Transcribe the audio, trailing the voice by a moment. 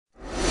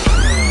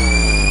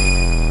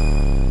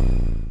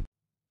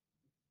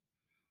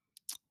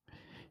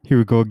Here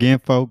we go again,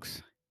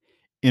 folks.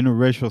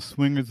 Interracial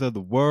swingers of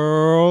the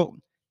world.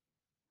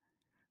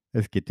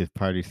 Let's get this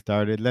party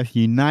started. Let's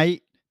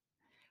unite.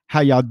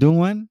 How y'all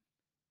doing?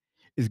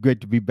 It's great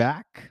to be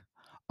back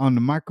on the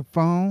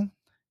microphone.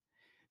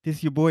 This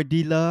is your boy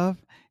D Love,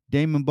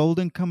 Damon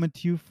Bolden, coming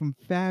to you from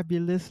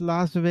fabulous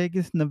Las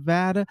Vegas,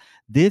 Nevada.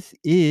 This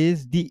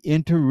is the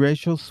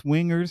Interracial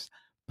Swingers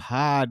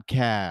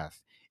Podcast.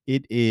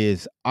 It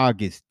is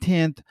August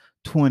 10th,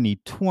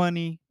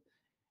 2020.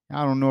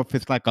 I don't know if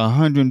it's like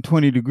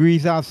 120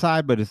 degrees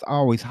outside, but it's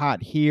always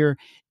hot here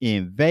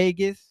in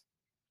Vegas.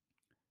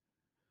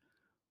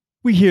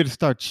 We're here to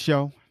start the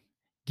show,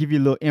 give you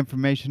a little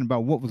information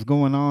about what was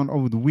going on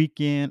over the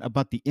weekend,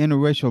 about the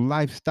interracial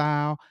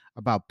lifestyle,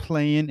 about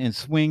playing and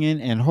swinging,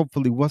 and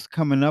hopefully what's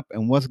coming up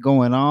and what's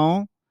going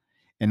on.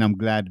 And I'm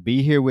glad to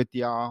be here with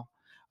y'all.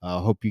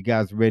 Hope you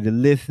guys are ready to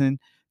listen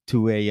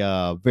to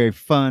a very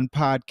fun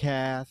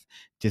podcast,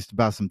 just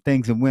about some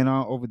things that went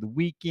on over the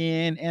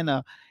weekend, and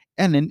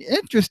an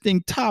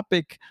interesting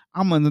topic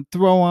I'm going to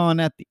throw on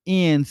at the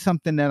end,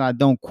 something that I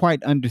don't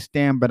quite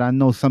understand, but I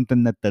know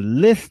something that the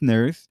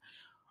listeners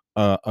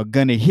are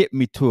going to hit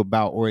me to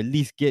about, or at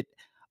least get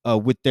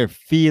with their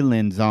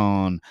feelings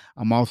on.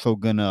 I'm also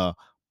going to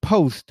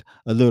post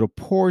a little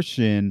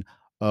portion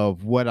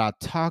of what I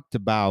talked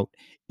about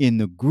in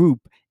the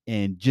group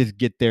and just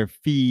get their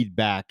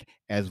feedback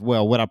as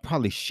well. What I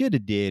probably should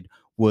have did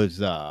was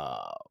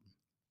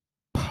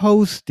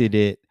posted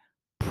it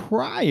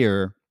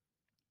prior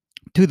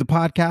to the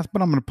podcast,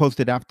 but I'm going to post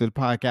it after the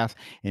podcast,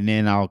 and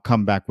then I'll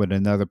come back with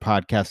another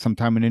podcast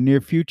sometime in the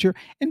near future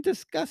and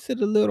discuss it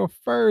a little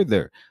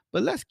further.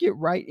 But let's get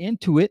right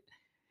into it.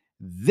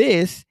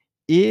 This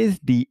is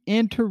the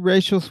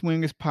Interracial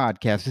Swingers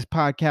Podcast. This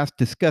podcast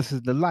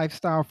discusses the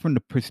lifestyle from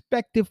the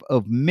perspective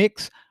of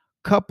mixed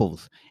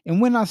couples. And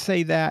when I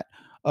say that,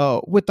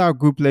 with our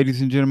group,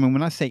 ladies and gentlemen,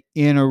 when I say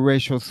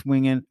interracial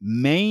swinging,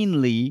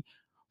 mainly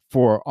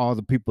for all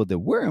the people that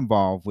we're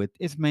involved with,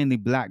 it's mainly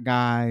black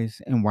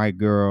guys and white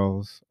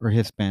girls, or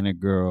Hispanic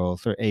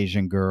girls, or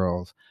Asian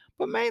girls,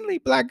 but mainly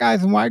black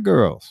guys and white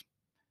girls.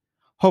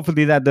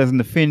 Hopefully that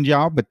doesn't offend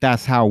y'all, but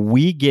that's how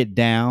we get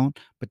down.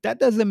 But that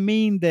doesn't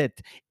mean that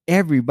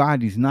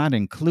everybody's not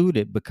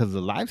included, because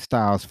the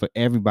lifestyle is for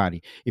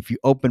everybody. If you're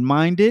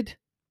open-minded,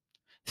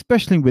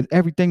 especially with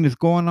everything that's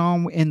going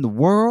on in the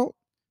world,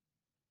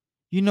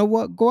 you know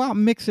what? Go out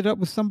and mix it up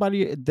with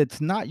somebody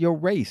that's not your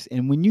race.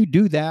 And when you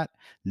do that,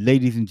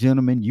 ladies and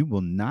gentlemen, you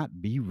will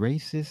not be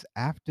racist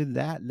after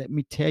that. Let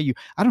me tell you,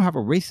 I don't have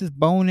a racist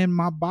bone in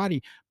my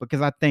body,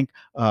 because I think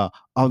all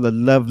the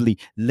lovely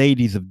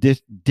ladies of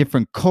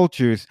different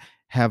cultures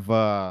have,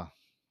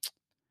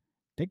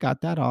 they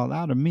got that all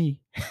out of me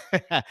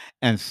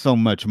and so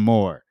much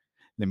more.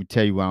 Let me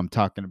tell you what I'm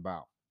talking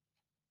about.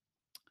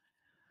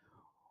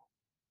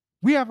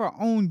 We have our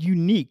own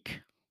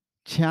unique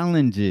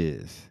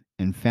challenges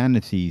and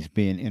fantasies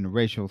being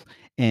interracials,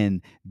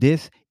 and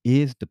this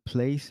is the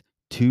place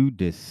to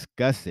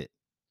discuss it.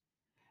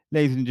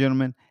 Ladies and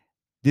gentlemen,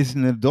 this is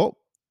an adult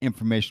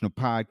informational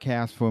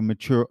podcast for a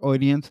mature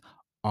audience.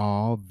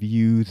 All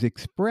views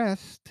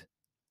expressed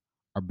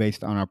are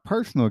based on our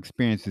personal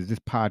experiences. This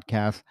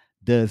podcast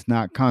does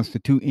not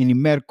constitute any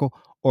medical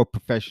or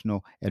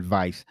professional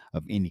advice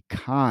of any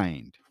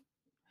kind.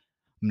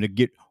 I'm going to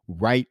get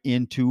right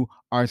into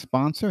our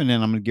sponsor, and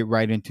then I'm going to get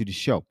right into the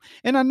show.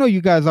 And I know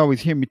you guys always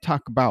hear me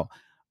talk about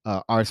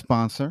our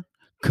sponsor,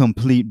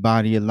 Complete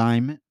Body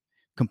Alignment.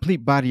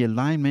 Complete Body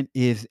Alignment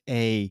is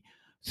a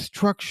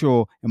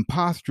structural and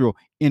postural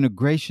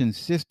integration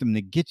system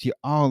that gets you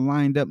all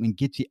lined up and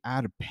gets you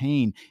out of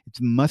pain.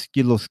 It's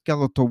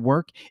musculoskeletal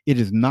work. It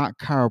is not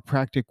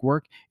chiropractic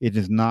work. It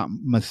is not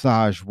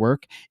massage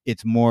work.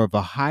 It's more of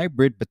a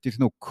hybrid, but there's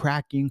no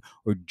cracking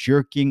or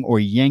jerking or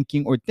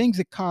yanking or things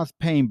that cause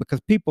pain, because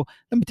people,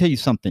 let me tell you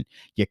something,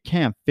 you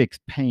can't fix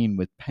pain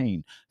with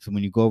pain. So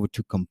when you go over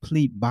to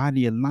Complete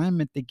Body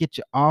Alignment, they get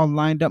you all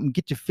lined up and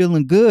get you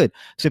feeling good.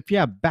 So if you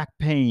have back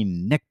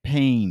pain, neck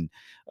pain,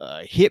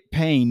 hip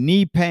pain,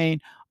 knee pain,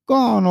 go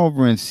on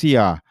over and see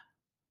our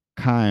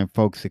kind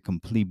folks at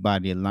Complete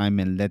Body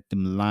Alignment. Let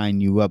them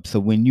line you up, so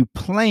when you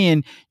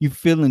playing, you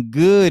feeling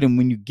good, and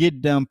when you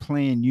get done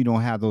playing, you don't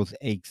have those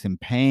aches and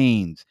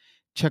pains.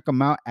 Check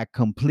them out at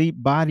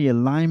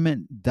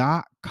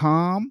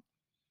CompleteBodyAlignment.com,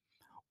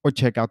 or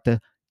check out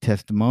the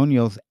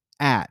testimonials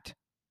at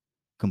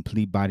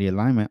Complete Body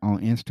Alignment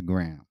on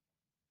Instagram.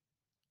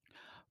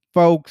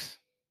 Folks,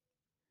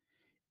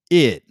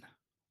 it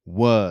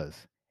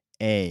was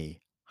a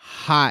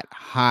hot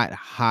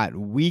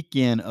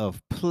weekend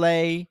of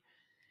play.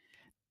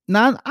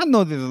 Now, I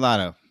know there's a lot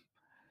of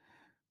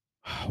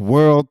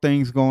world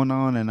things going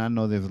on, and I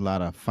know there's a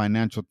lot of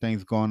financial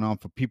things going on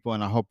for people,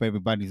 and I hope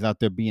everybody's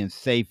out there being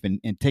safe and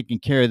taking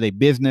care of their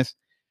business.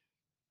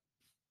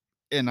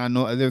 And I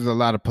know there's a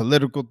lot of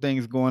political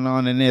things going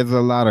on, and there's a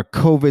lot of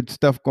COVID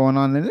stuff going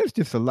on, and there's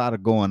just a lot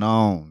of going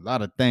on, a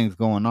lot of things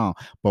going on.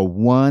 But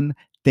one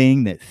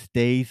thing that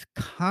stays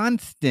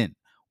constant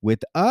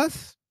with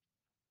us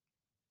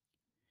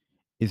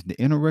is the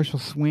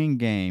interracial swing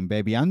game,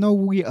 baby. I know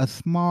we a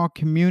small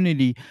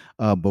community,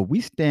 but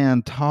we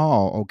stand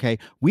tall, okay?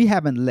 We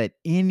haven't let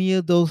any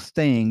of those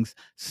things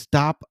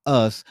stop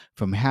us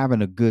from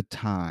having a good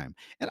time.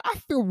 And I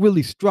feel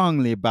really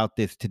strongly about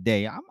this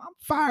today. I'm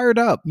fired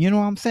up. You know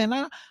what I'm saying?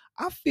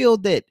 I feel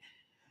that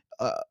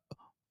uh,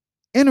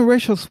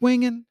 interracial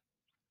swinging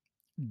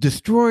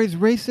destroys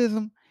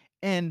racism.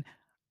 And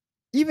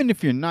even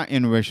if you're not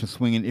interracial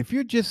swinging, if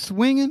you're just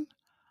swinging,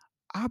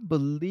 I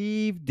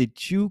believe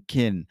that you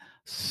can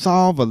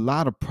solve a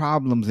lot of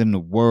problems in the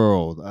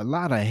world, a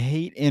lot of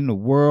hate in the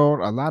world,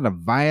 a lot of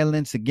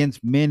violence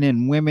against men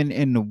and women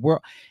in the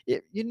world.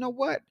 You know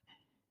what?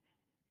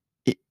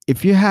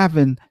 If you're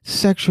having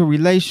sexual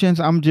relations,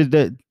 I'm just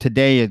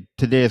today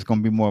is going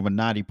to be more of a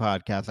naughty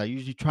podcast. I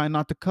usually try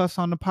not to cuss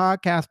on the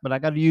podcast, but I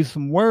got to use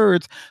some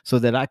words so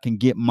that I can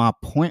get my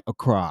point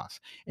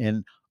across.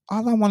 And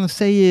all I want to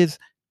say is,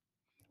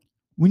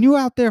 when you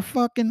out there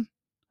fucking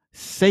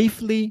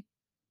safely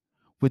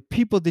with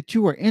people that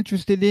you are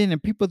interested in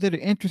and people that are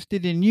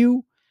interested in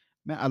you,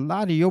 man, a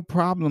lot of your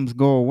problems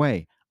go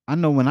away. I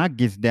know when I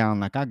gets down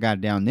like I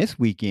got down this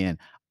weekend,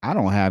 I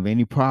don't have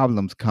any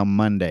problems come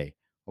Monday.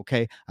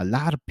 Okay, a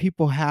lot of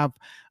people have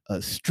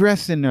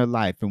stress in their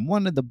life, and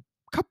one of the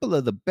couple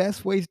of the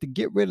best ways to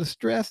get rid of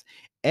stress,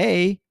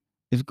 is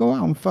go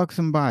out and fuck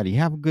somebody,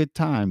 have a good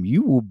time.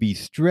 You will be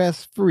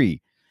stress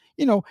free.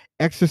 You know,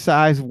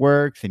 exercise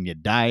works and your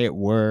diet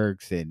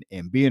works and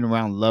being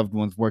around loved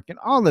ones work and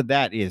all of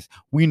that is,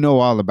 we know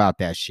all about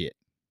that shit.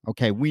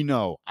 Okay, we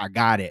know. I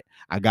got it.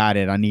 I got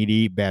it. I need to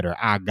eat better.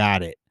 I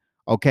got it.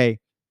 Okay.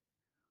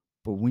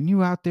 But when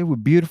you out there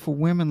with beautiful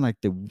women like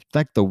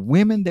the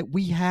women that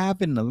we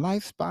have in the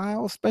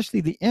lifestyle,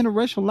 especially the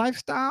interracial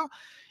lifestyle,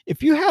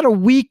 if you had a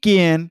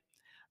weekend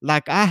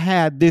like I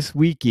had this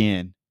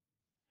weekend,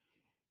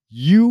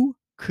 you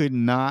could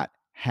not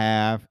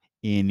have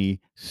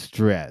any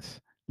stress.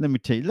 Let me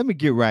tell you, let me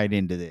get right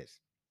into this.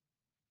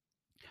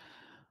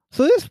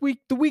 So this week,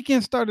 the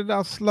weekend started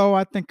out slow.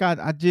 I think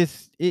I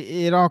just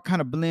it all kind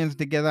of blends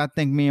together. I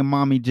think me and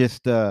mommy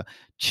just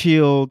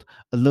chilled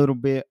a little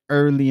bit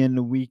early in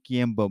the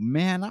weekend, but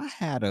man, I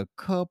had a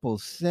couple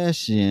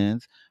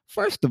sessions.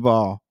 First of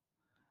all,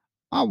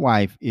 my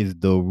wife is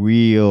the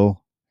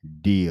real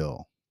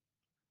deal.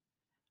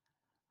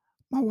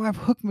 My wife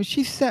hooked me.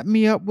 She set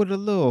me up with a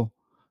little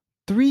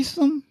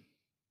threesome,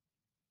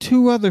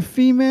 two other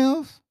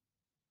females.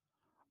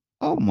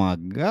 Oh my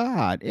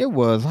God, it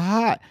was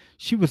hot.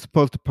 She was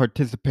supposed to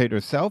participate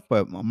herself,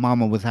 but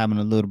mama was having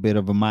a little bit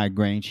of a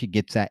migraine. She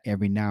gets that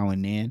every now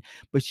and then.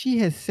 But she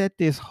has set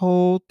this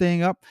whole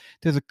thing up.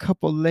 There's a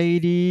couple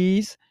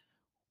ladies,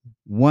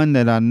 one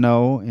that I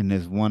know, and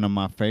is one of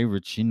my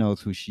favorites. She knows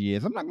who she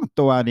is. I'm not going to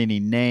throw out any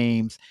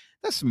names.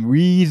 There's some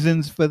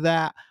reasons for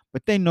that,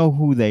 but they know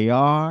who they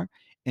are.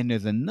 And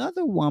there's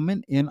another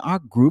woman in our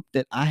group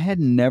that I had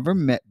never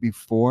met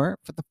before.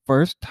 For the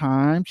first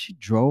time, she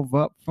drove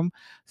up from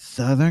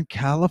Southern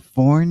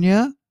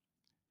California.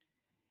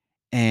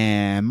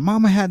 And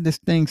mama had this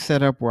thing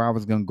set up where I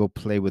was going to go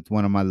play with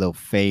one of my little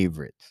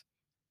favorites.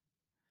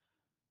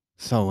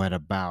 So at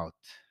about,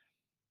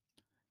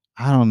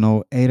 I don't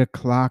know, 8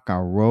 o'clock, I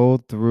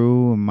rolled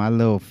through and my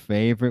little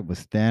favorite was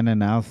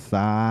standing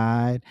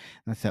outside.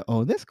 I said,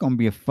 oh, this is going to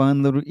be a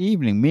fun little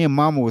evening. Me and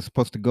mama were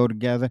supposed to go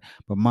together,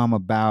 but mama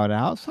bowed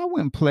out. So I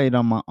went and played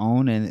on my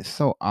own. And it's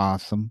so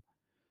awesome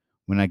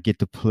when I get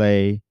to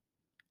play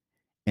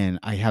and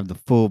I have the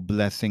full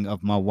blessing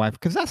of my wife,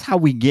 because that's how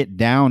we get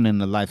down in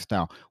the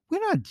lifestyle. We're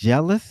not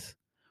jealous.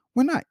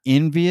 We're not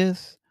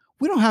envious.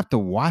 We don't have to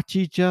watch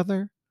each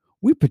other.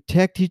 We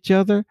protect each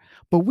other,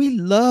 but we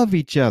love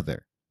each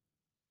other.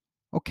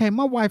 Okay,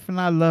 my wife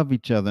and I love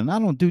each other, and I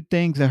don't do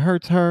things that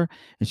hurts her,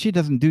 and she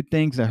doesn't do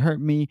things that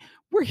hurt me.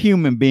 We're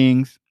human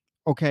beings.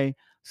 Okay,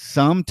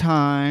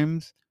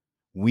 sometimes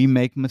we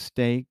make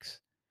mistakes,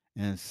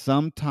 and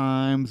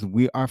sometimes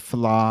we are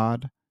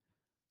flawed,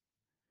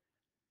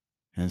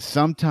 and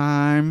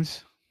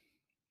sometimes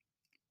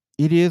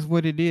it is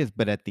what it is.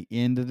 But at the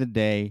end of the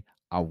day,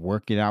 I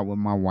work it out with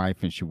my wife,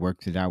 and she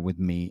works it out with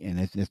me, and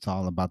it's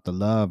all about the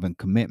love and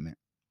commitment.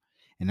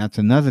 And that's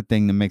another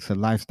thing that makes a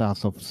lifestyle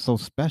so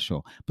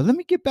special. But let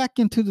me get back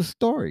into the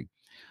story.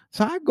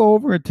 So I go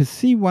over to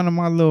see one of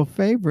my little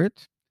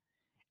favorites,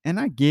 and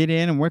I get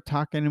in and we're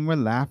talking and we're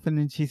laughing.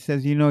 And she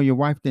says, you know, your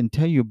wife didn't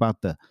tell you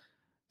about the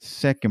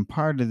second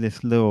part of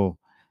this little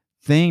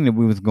thing that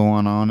we was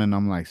going on. And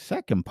I'm like,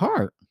 second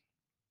part?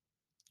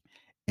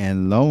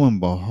 And lo and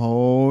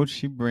behold,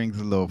 she brings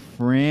a little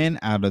friend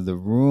out of the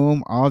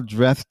room, all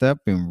dressed up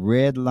in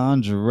red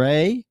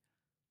lingerie.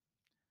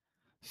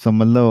 So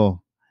my little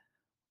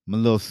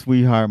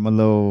sweetheart, my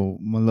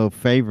little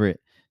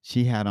favorite,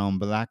 she had on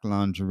black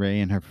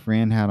lingerie and her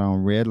friend had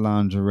on red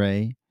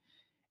lingerie.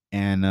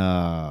 And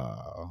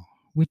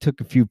we took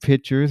a few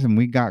pictures and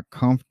we got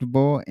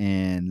comfortable.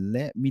 And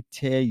let me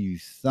tell you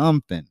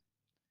something.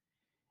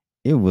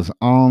 It was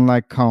on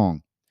like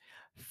Kong.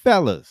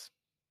 Fellas,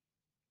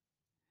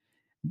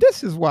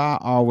 this is why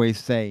I always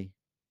say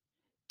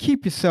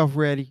keep yourself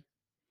ready,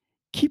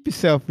 keep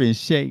yourself in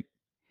shape,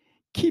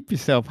 Keep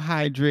yourself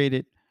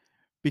hydrated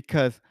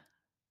because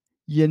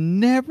you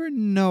never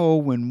know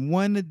when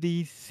one of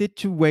these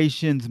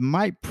situations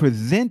might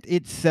present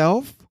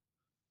itself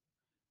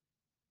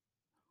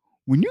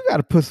when you got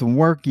to put some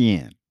work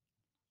in.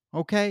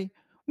 Okay?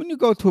 When you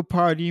go to a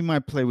party, you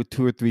might play with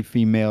two or three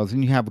females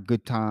and you have a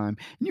good time.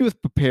 And you was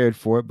prepared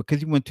for it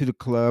because you went to the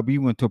club,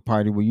 you went to a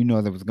party where you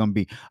know there was going to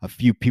be a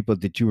few people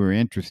that you were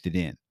interested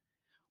in.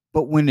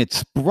 But when it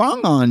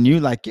sprung on you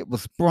like it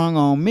was sprung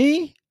on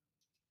me,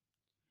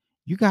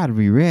 you got to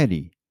be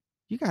ready.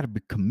 You got to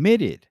be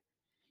committed.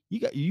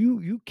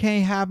 You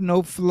can't have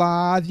no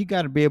flaws. You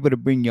got to be able to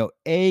bring your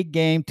A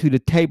game to the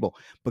table,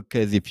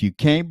 because if you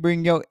can't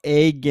bring your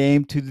A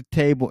game to the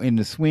table in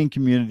the swing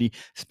community,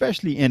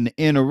 especially in the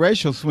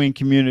interracial swing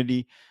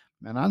community,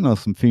 man, I know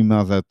some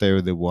females out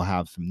there that will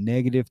have some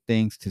negative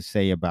things to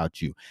say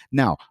about you.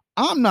 Now,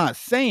 I'm not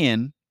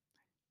saying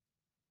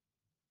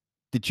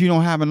that you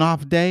don't have an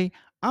off day.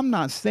 I'm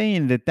not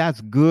saying that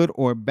that's good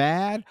or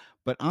bad,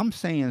 but I'm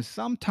saying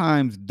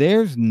sometimes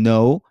there's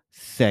no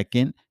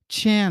second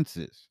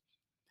chances.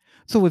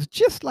 So it's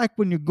just like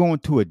when you're going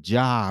to a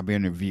job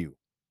interview.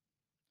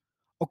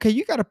 Okay,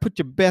 you got to put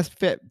your best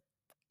fit,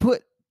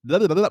 put blah,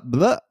 blah, blah,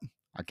 blah.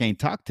 I can't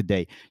talk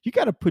today. You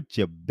got to put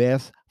your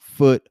best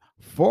foot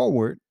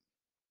forward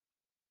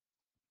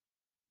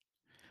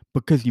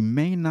because you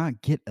may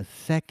not get a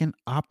second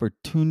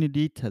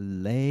opportunity to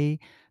lay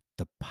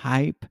the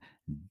pipe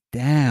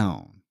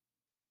down.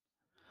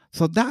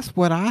 So that's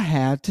what I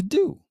had to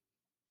do.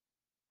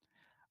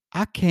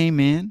 I came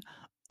in,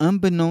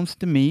 unbeknownst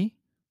to me,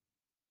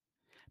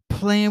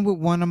 playing with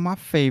one of my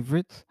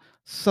favorites.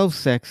 So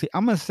sexy.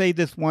 I'm going to say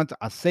this once.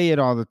 I say it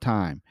all the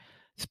time,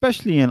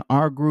 especially in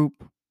our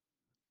group.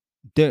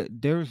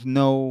 There's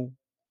no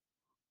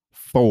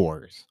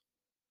fours,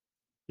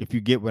 if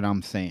you get what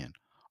I'm saying.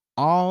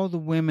 All the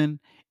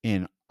women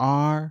in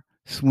our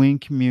swing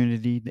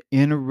community, the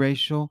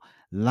interracial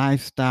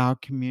lifestyle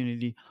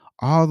community,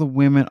 all the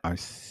women are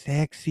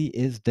sexy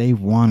as they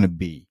want to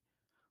be.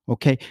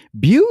 Okay.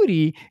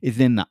 Beauty is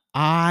in the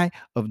eye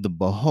of the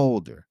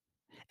beholder.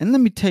 And let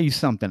me tell you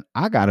something.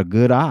 I got a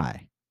good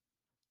eye.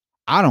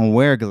 I don't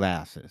wear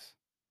glasses.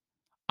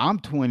 I'm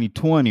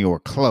 20/20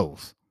 or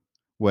close.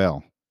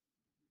 Well,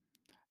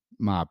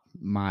 my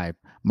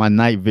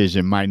night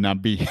vision might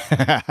not be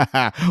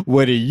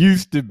what it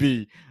used to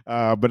be,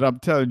 but I'm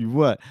telling you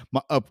what,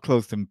 my up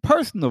close and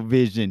personal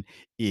vision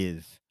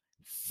is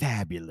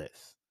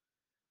fabulous.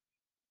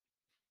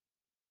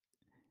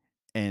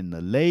 And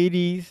the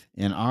ladies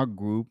in our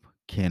group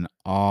can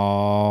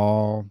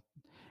all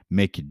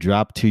make you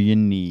drop to your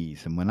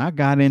knees. And when I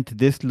got into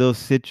this little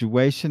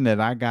situation that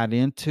I got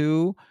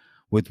into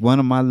with one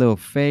of my little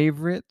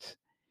favorites,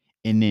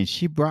 and then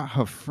she brought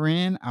her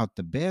friend out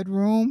the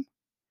bedroom,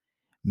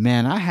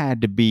 man, I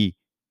had to be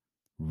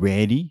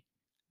ready,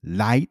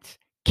 lights,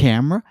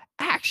 camera,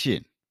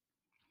 action.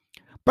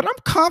 But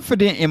I'm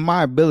confident in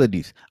my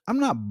abilities. I'm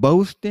not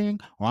boasting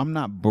or I'm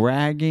not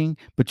bragging,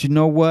 but you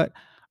know what?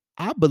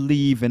 I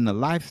believe in the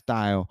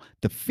lifestyle.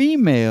 The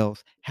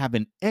females have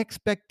an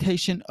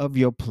expectation of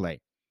your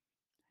play.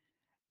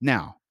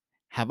 Now,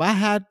 have I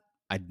had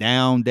a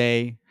down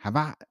day? Have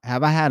I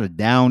had a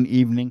down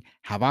evening?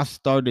 Have I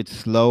started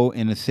slow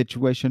in a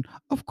situation?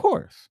 Of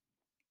course.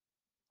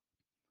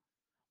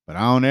 But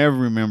I don't ever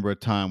remember a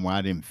time where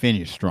I didn't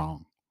finish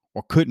strong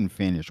or couldn't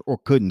finish or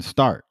couldn't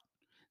start.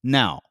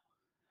 Now,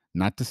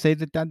 not to say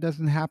that that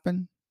doesn't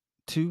happen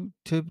to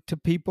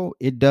people.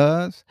 It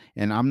does,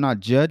 and I'm not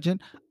judging.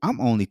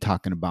 I'm only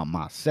talking about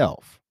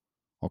myself.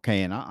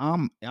 Okay, and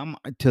I'm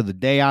till the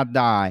day I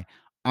die,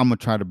 I'm gonna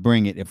try to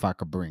bring it if I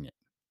could bring it.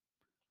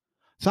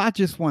 So I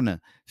just want to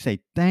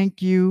say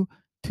thank you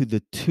to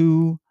the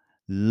two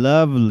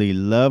lovely,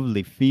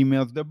 lovely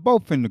females. They're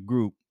both in the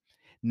group.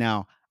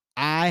 Now,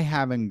 I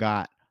haven't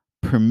got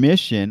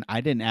permission. I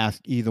didn't ask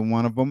either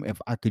one of them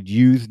if I could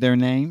use their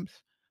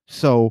names.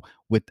 So,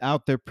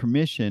 without their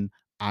permission,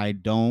 I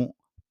don't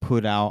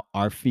put out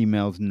our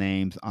females'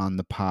 names on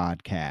the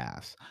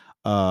podcast.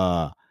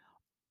 Uh,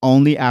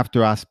 Only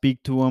after I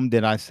speak to them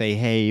did I say,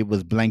 "Hey, it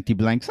was blankety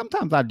blank."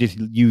 Sometimes I just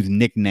use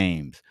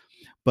nicknames.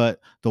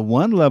 But the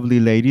one lovely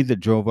lady that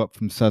drove up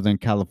from Southern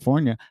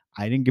California,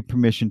 I didn't get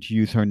permission to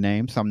use her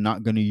name, so I'm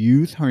not going to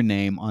use her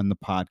name on the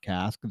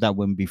podcast because that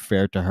wouldn't be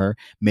fair to her.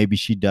 Maybe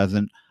she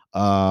doesn't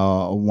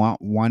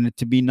want it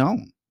to be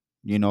known.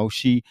 You know,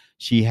 she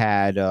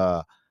had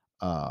uh,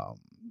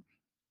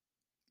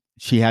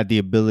 she had the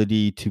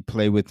ability to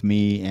play with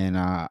me, and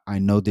I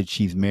know that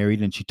she's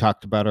married, and she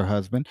talked about her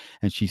husband,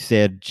 and she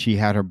said she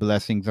had her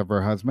blessings of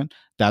her husband.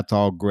 That's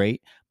all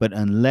great, but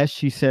unless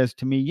she says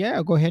to me,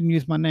 yeah, go ahead and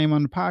use my name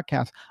on the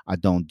podcast, I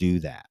don't do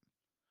that.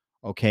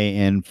 Okay,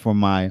 and for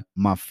my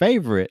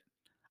favorite,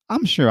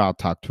 I'm sure I'll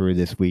talk to her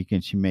this week,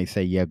 and she may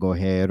say, yeah, go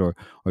ahead, or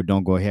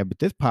don't go ahead, but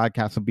this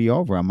podcast will be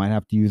over. I might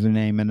have to use her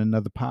name in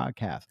another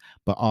podcast.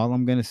 But all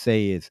I'm going to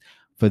say is,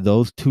 for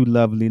those two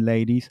lovely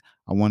ladies,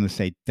 I want to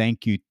say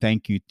thank you,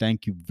 thank you,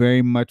 thank you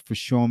very much for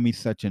showing me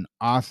such an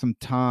awesome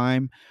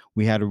time.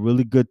 We had a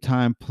really good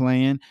time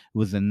playing. It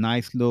was a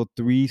nice little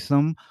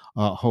threesome.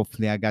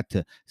 Hopefully, I got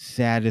to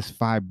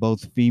satisfy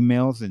both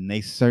females, and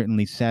they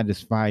certainly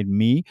satisfied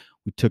me.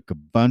 We took a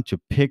bunch of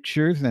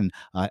pictures, and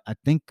I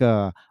think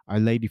our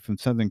lady from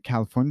Southern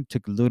California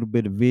took a little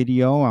bit of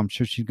video. I'm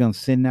sure she's going to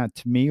send that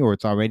to me, or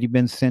it's already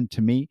been sent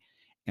to me.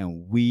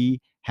 And we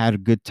had a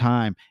good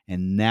time.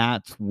 And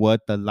that's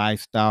what the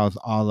lifestyle is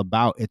all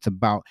about. It's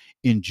about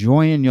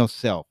enjoying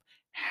yourself,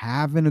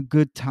 having a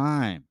good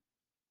time,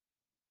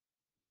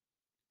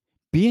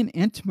 being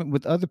intimate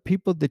with other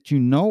people that you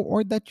know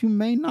or that you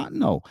may not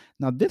know.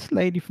 Now, this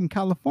lady from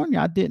California,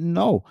 I didn't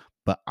know,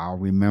 but I'll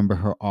remember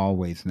her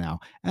always now.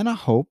 And I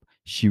hope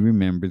she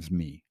remembers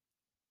me.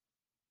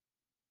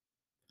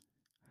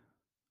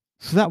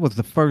 So that was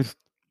the first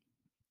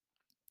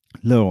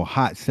little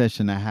hot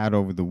session I had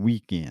over the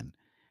weekend.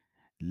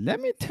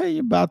 Let me tell you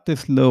about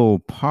this little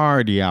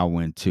party I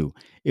went to.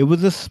 It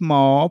was a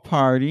small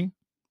party,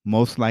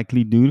 most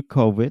likely due to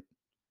COVID,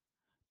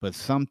 but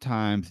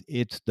sometimes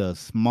it's the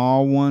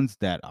small ones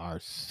that are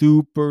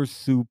super,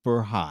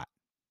 super hot.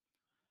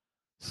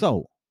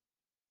 So,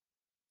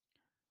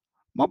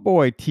 my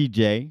boy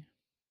TJ,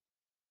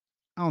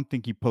 I don't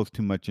think he posts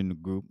too much in the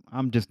group.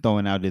 I'm just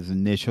throwing out his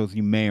initials.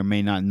 You may or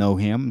may not know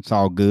him. It's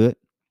all good.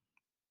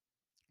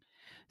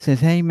 Says,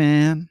 hey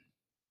man,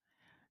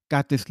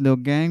 got this little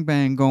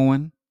gangbang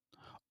going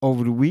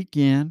over the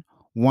weekend.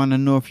 Want to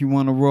know if you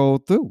want to roll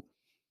through.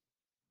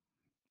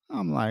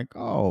 I'm like,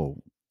 oh,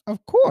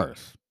 of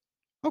course.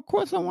 Of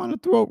course, I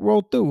want to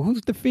roll through.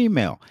 Who's the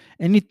female?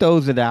 And he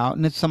throws it out,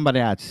 and it's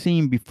somebody I'd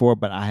seen before,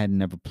 but I had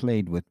never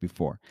played with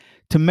before.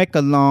 To make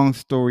a long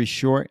story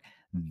short,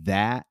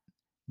 that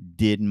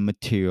didn't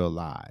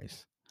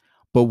materialize.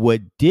 But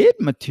what did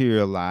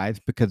materialize,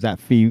 because that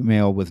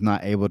female was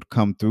not able to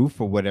come through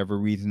for whatever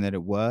reason that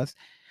it was,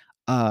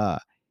 uh,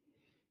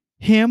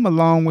 him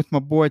along with my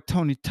boy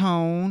Tony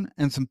Tone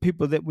and some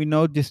people that we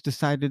know just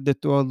decided to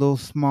throw a little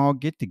small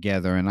get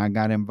together, and I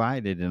got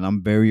invited, and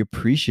I'm very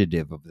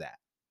appreciative of that.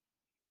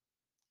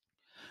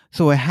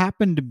 So it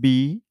happened to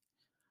be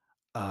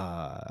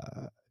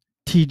uh,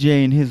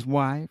 TJ and his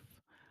wife,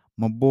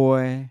 my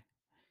boy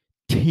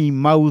T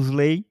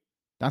Mosley.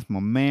 That's my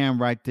man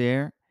right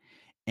there.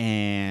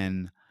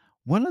 And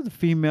one of the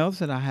females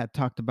that I had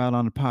talked about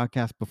on the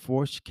podcast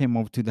before, she came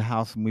over to the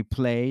house and we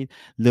played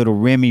little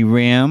Remy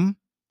Rim.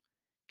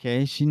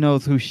 Okay, she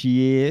knows who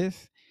she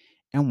is,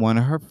 and one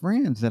of her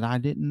friends that I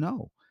didn't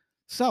know.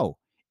 So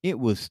it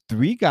was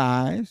three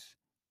guys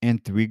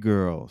and three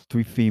girls,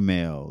 three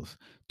females.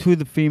 Two of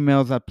the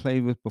females I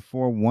played with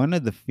before, one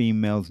of the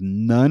females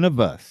none of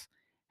us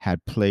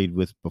had played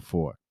with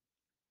before.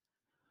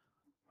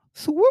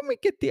 So when we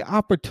get the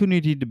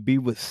opportunity to be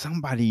with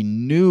somebody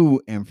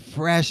new and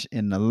fresh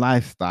in the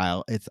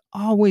lifestyle, it's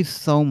always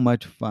so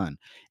much fun.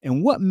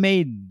 And what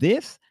made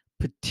this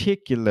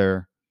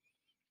particular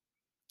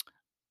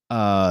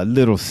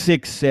little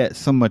six set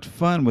so much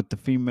fun with the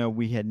female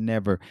we had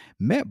never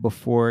met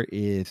before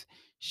is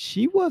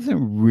she wasn't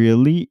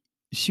really,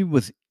 she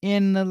was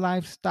in the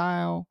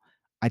lifestyle,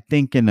 I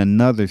think in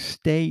another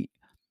state,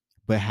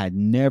 but had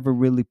never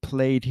really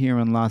played here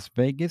in Las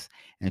Vegas,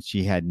 and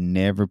she had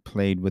never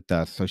played with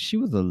us, so she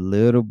was a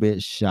little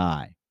bit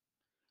shy.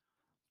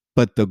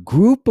 But the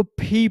group of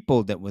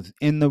people that was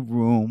in the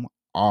room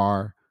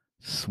are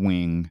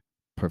swing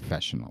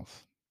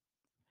professionals.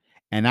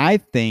 And I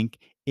think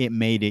it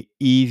made it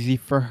easy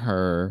for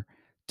her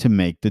to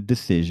make the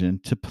decision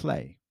to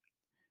play.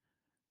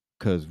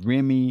 Because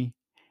Remy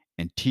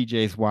and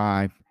TJ's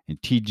wife and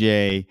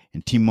TJ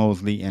and T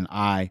Mosley and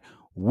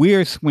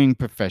we're swing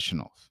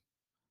professionals.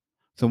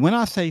 So when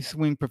I say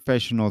swing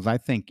professionals, I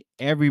think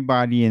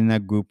everybody in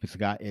that group has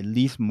got at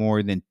least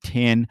more than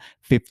 10,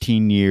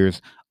 15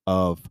 years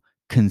of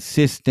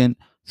consistent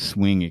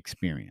swing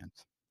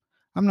experience.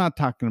 I'm not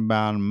talking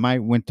about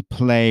might went to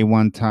play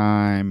one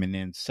time and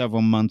then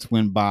several months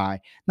went by.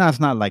 No, it's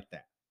not like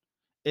that.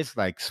 It's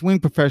like swing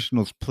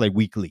professionals play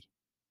weekly.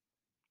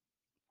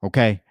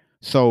 Okay.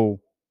 So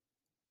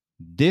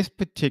this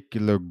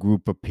particular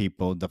group of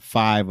people, the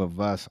five of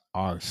us,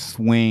 are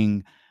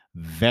swing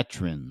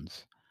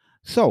veterans.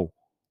 So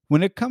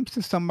when it comes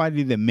to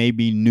somebody that may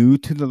be new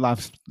to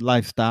the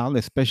lifestyle,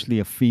 especially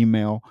a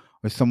female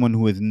or someone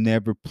who has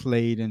never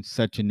played in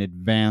such an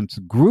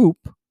advanced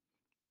group,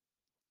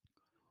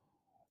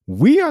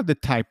 we are the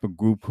type of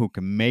group who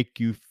can make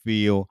you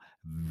feel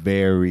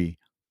very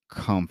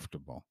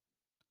comfortable.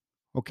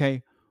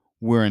 Okay.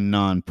 We're a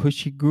non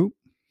pushy group.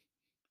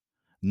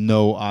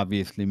 No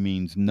obviously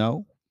means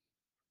no.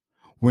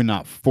 We're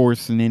not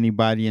forcing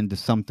anybody into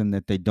something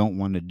that they don't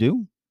want to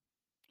do.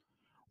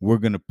 We're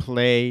going to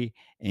play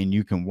and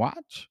you can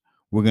watch.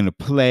 We're going to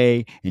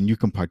play and you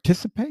can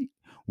participate.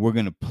 We're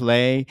going to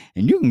play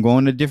and you can go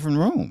in a different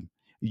room.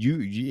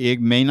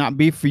 It may not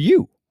be for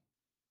you,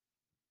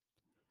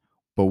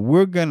 but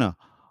we're going to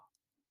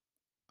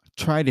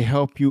try to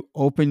help you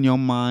open your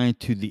mind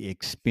to the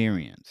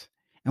experience.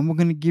 And we're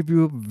going to give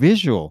you a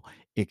visual.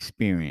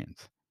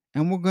 experience.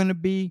 And we're going to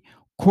be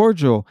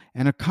cordial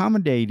and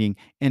accommodating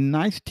and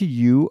nice to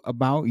you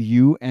about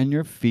you and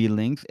your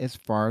feelings as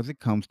far as it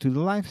comes to the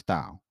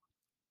lifestyle.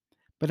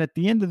 But at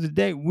the end of the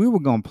day, we were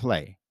going to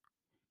play.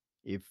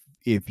 If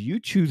if you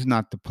choose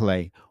not to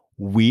play,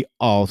 we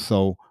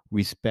also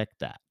respect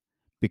that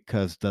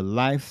because the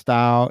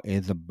lifestyle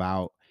is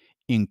about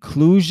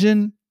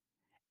inclusion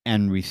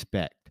and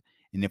respect.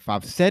 And if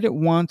I've said it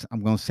once,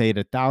 I'm going to say it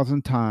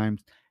 1,000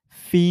 times.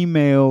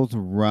 Females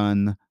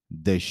run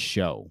the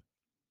show.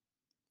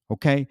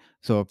 Okay.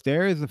 So if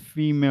there is a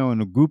female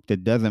in a group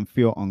that doesn't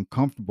feel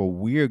uncomfortable,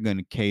 we're going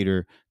to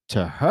cater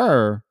to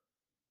her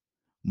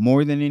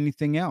more than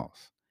anything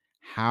else.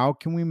 How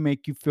can we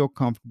make you feel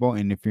comfortable?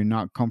 And if you're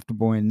not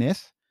comfortable in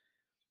this,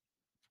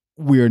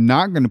 we're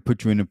not going to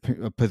put you in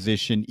a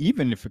position,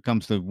 even if it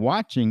comes to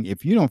watching,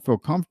 if you don't feel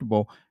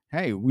comfortable.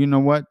 Hey, you know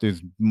what?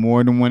 There's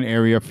more than one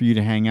area for you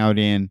to hang out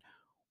in.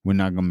 We're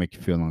not going to make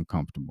you feel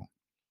uncomfortable.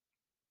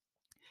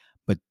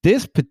 But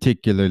this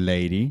particular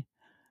lady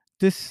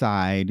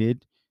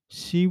decided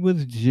she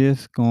was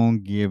just going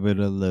to give it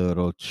a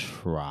little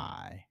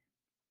try.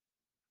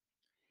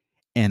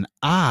 And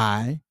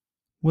I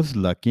was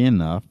lucky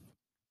enough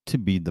to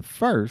be the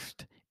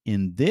first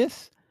in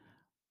this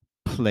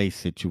play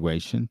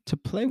situation to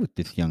play with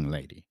this young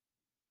lady.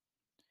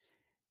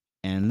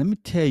 And let me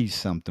tell you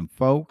something,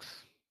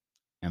 folks,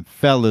 and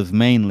fellas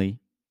mainly.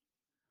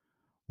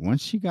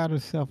 Once she got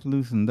herself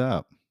loosened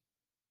up,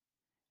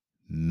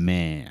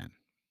 man,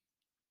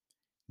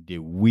 did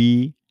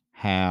we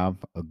have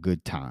a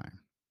good time.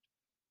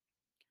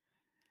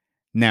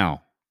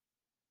 Now,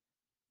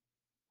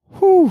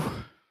 whew,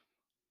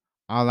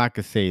 all I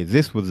could say is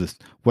this was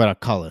what I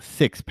call a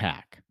six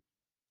pack.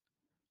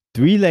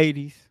 3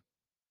 ladies,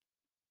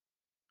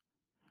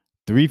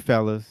 3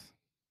 fellas.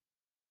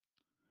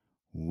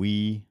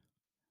 We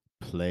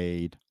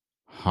played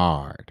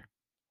hard.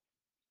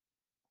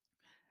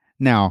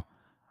 Now,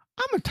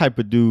 I'm a type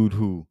of dude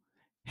who,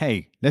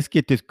 hey, let's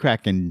get this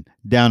cracking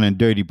down and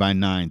dirty by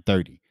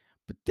 9:30.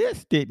 But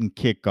this didn't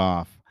kick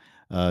off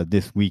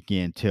this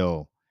weekend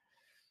till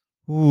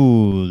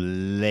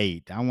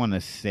late. I want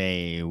to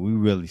say we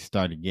really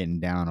started getting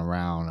down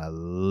around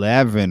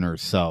 11 or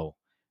so,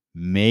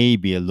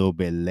 maybe a little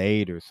bit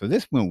later. So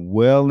this went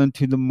well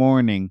into the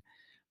morning,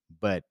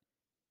 but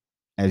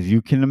as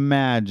you can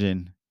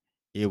imagine,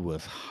 it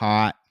was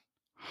hot,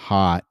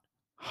 hot,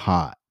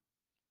 hot.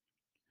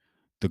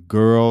 The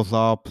girls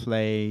all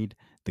played,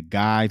 the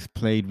guys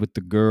played with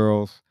the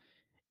girls.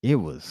 It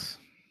was,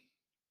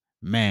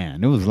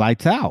 man, it was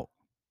lights out.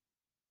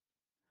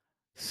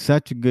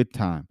 Such a good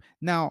time.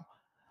 Now,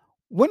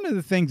 one of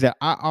the things that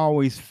I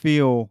always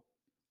feel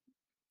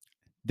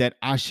that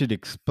I should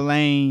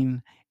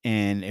explain,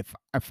 and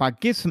if I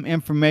get some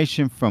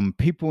information from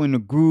people in the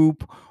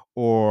group,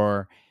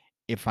 or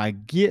if I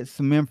get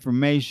some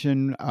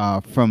information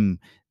from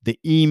the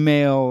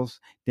emails,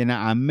 then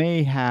I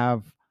may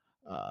have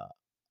uh,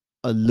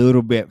 a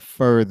little bit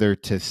further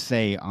to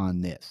say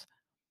on this.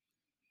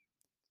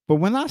 But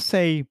when I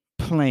say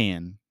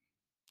plan,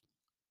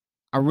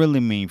 I really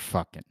mean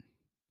fucking.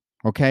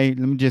 Okay,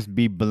 let me just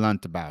be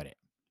blunt about it.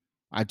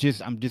 I'm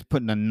just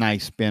putting a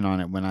nice spin on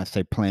it when I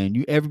say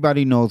plan.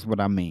 Everybody knows what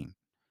I mean.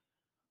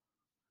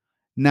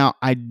 Now,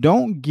 I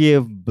don't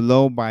give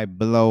blow by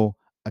blow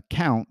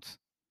accounts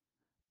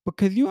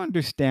because you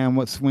understand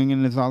what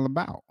swinging is all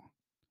about.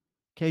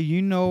 Okay,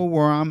 you know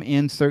where I'm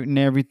inserting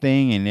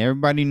everything, and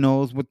everybody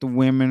knows what the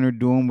women are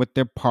doing with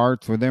their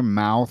parts or their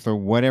mouth or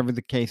whatever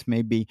the case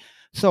may be.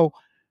 So,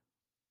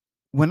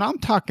 when I'm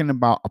talking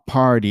about a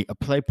party, a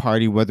play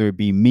party, whether it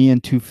be me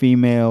and 2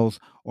 females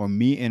or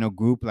me in a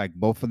group, like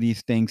both of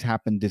these things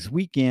happened this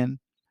weekend,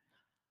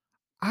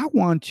 I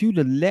want you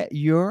to let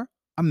your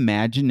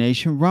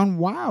imagination run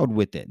wild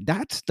with it.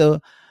 That's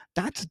the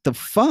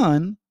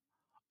fun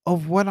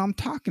of what I'm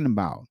talking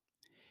about.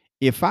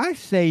 If I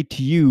say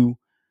to you,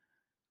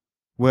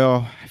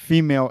 well,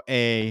 female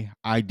A,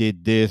 I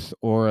did this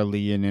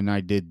orally, and then I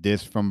did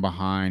this from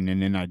behind,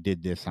 and then I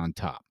did this on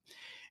top.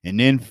 And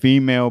then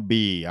female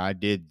B, I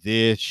did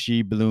this,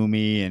 she blew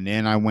me, and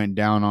then I went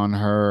down on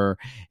her,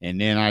 and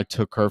then I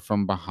took her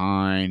from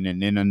behind,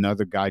 and then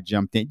another guy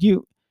jumped in.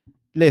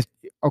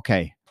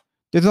 Okay.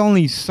 There's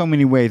only so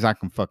many ways I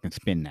can fucking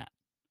spin that.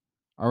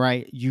 All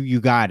right.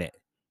 You got it.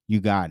 You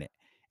got it.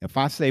 If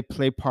I say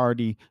play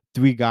party,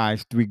 3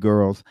 guys, 3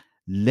 girls,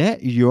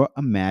 let your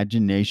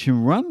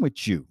imagination run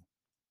with you.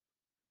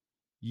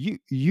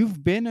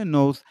 You've been in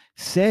those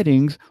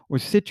settings or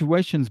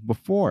situations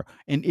before,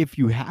 and if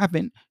you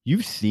haven't,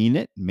 you've seen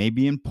it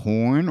maybe in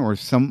porn or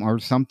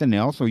something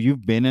else, or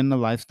you've been in the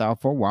lifestyle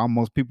for a while.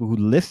 Most people who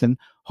listen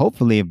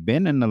hopefully have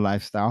been in the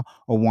lifestyle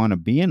or want to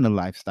be in the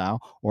lifestyle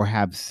or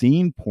have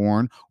seen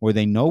porn, or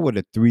they know what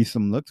a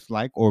threesome looks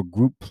like or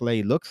group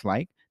play looks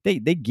like. They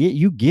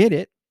get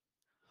it.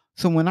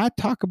 So when I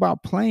talk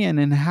about playing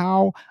and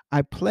how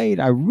I played,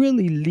 I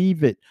really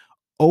leave it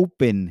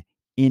open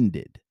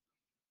ended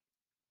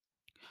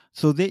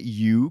so that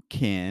you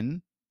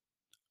can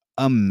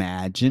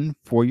imagine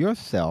for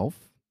yourself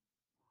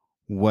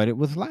what it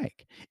was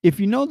like. If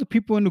you know the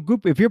people in the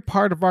group, if you're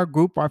part of our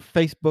group, our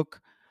Facebook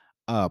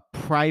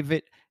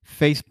private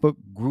Facebook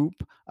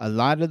group, a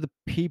lot of the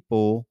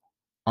people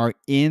are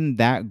in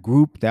that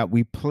group that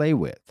we play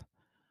with.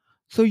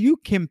 So you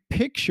can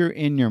picture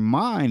in your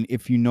mind,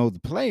 if you know the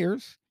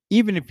players,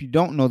 even if you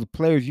don't know the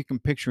players, you can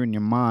picture in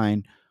your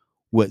mind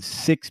what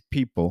 6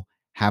 people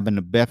having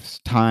the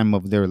best time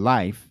of their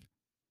life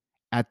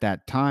at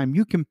that time.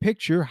 You can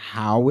picture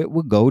how it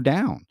would go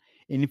down.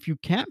 And if you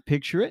can't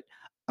picture it,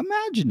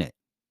 imagine it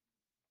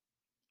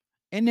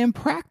and then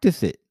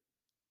practice it.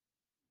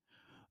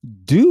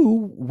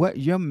 Do what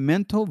your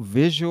mental,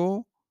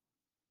 visual,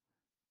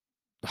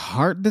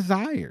 heart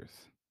desires.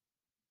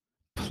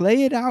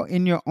 Play it out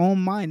in your own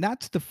mind.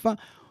 That's the fun.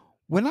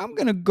 When I'm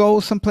gonna go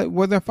someplace,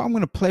 whether if I'm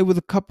gonna play with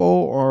a couple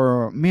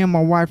or me and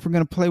my wife are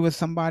gonna play with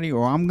somebody,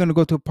 or I'm gonna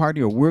go to a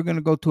party or we're gonna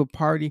go to a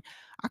party,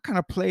 I kind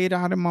of play it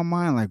out in my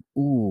mind like,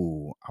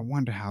 ooh, I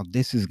wonder how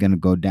this is gonna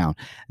go down.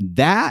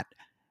 That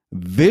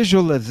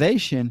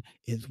visualization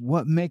is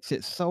what makes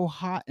it so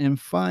hot and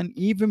fun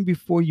even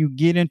before you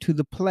get into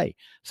the play.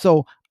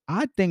 So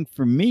I think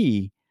for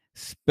me,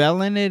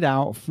 spelling it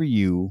out for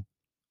you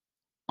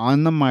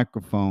on the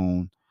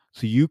microphone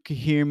so you can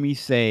hear me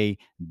say,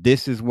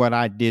 this is what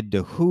I did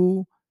to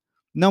who.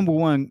 Number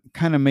one,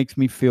 kind of makes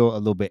me feel a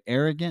little bit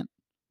arrogant.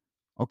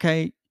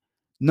 Okay.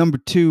 Number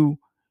two,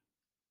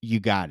 you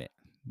got it.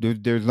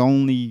 There's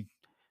only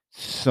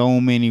so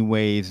many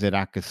ways that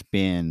I could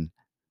spin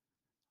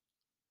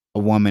a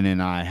woman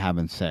and I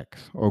having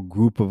sex, or a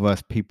group of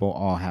us people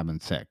all having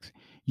sex.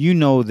 You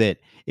know that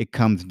it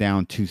comes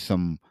down to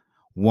some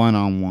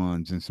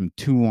one-on-ones and some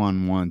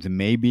two-on-ones, and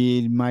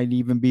maybe it might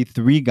even be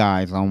 3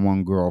 guys on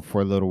one girl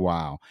for a little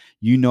while.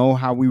 You know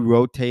how we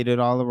rotate it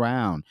all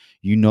around.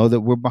 You know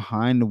that we're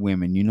behind the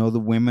women. You know the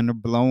women are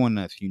blowing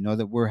us. You know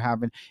that we're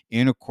having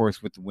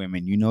intercourse with the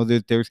women. You know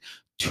that there's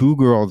 2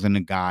 girls and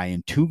a guy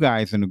and 2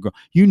 guys and a girl.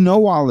 You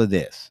know all of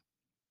this.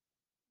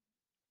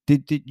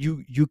 Did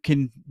you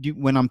can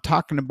when I'm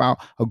talking about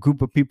a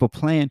group of people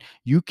playing,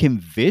 you can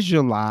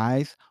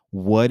visualize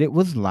what it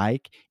was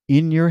like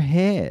in your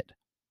head.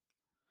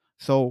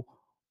 So,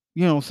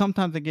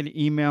 sometimes I get an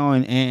email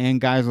and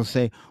guys will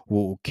say,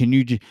 "Well, can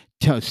you just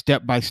tell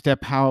step by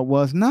step how it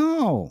was?"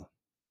 No.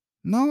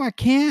 No, I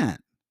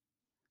can't.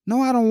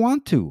 No, I don't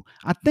want to.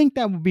 I think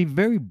that would be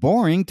very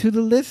boring to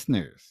the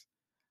listeners.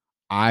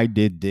 I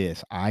did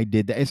this. I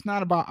did that. It's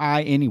not about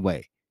I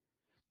anyway.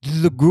 This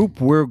is a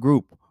group. We're a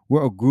group.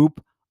 We're a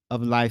group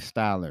of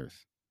lifestylers.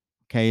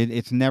 Okay,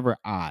 it's never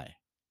I.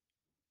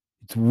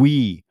 It's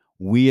we.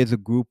 We as a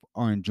group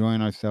are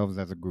enjoying ourselves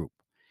as a group.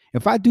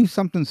 If I do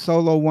something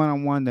solo one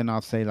on one, then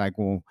I'll say like,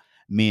 well,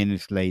 me and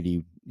this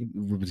lady, it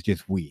was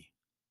just we.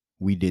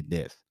 We did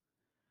this.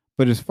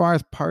 But as far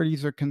as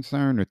parties are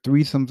concerned, or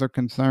threesomes are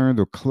concerned,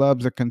 or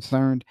clubs are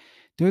concerned,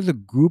 there's a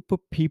group of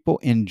people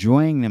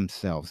enjoying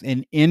themselves,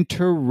 an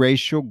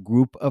interracial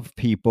group of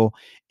people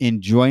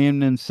enjoying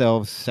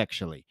themselves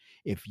sexually.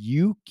 If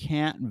you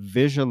can't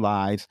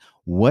visualize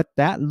what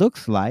that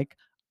looks like,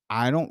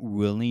 I don't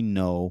really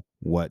know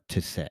what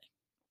to say.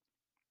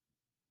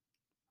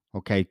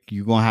 Okay,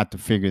 you're going to have to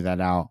figure that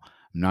out.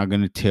 I'm not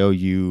going to tell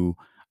you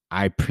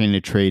I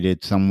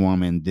penetrated some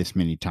woman this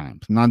many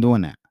times. I'm not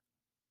doing that.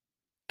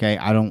 Okay,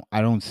 I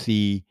don't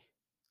see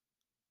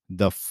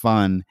the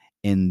fun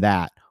in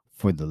that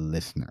for the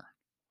listener.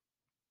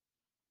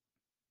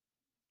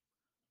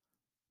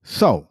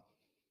 So,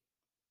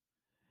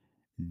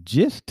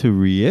 just to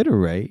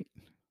reiterate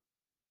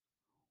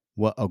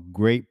what a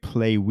great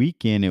play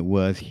weekend it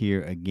was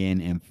here again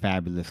in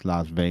fabulous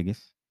Las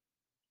Vegas.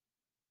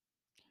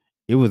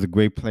 It was a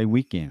great play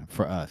weekend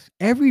for us.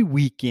 Every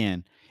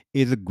weekend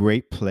is a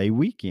great play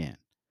weekend.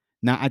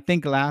 Now, I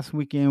think last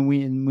weekend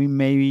we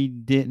maybe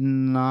did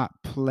not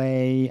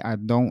play. I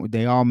don't.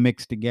 They all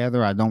mixed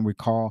together. I don't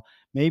recall.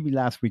 Maybe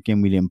last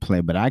weekend we didn't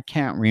play, but I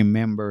can't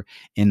remember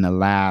in the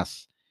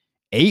last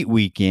 8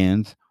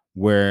 weekends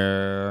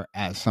where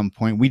at some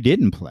point we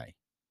didn't play.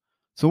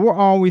 So we're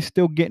always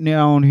still getting it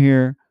on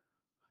here.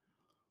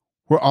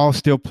 We're all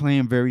still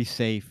playing very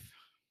safe.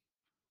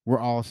 We're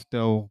all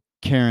still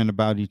caring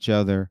about each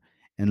other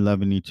and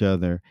loving each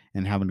other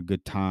and having a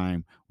good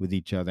time with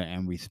each other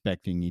and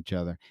respecting each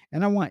other.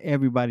 And I want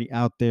everybody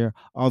out there,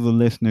 all the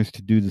listeners,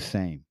 to do the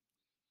same.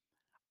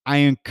 I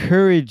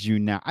encourage you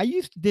now. I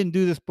used to didn't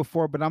do this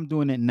before, but I'm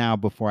doing it now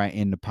before I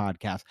end the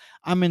podcast.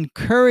 I'm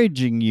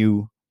encouraging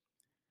you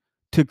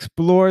to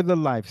explore the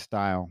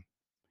lifestyle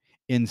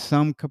in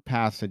some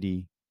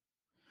capacity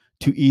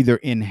to either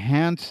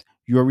enhance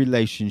your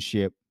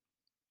relationship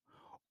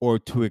or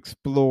to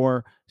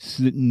explore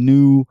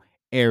new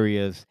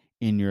areas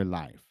in your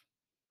life.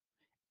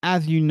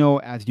 As you know,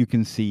 as you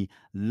can see,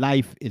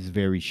 life is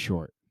very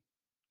short.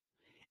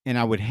 And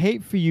I would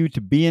hate for you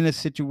to be in a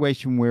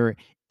situation where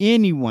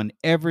anyone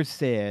ever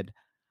said,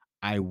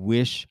 I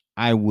wish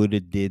I would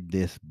have did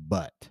this,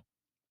 but.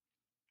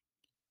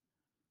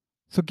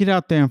 So get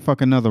out there and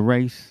fuck another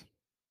race,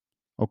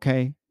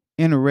 okay?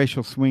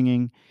 Interracial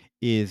swinging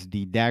is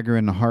the dagger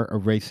in the heart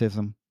of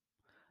racism.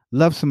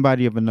 Love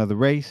somebody of another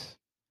race.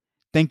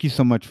 Thank you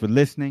so much for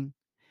listening.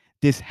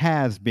 This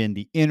has been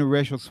the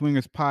Interracial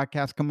Swingers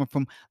podcast coming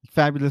from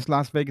fabulous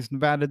Las Vegas,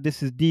 Nevada.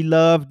 This is D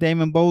Love,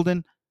 Damon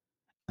Bolden.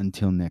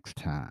 Until next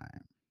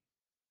time.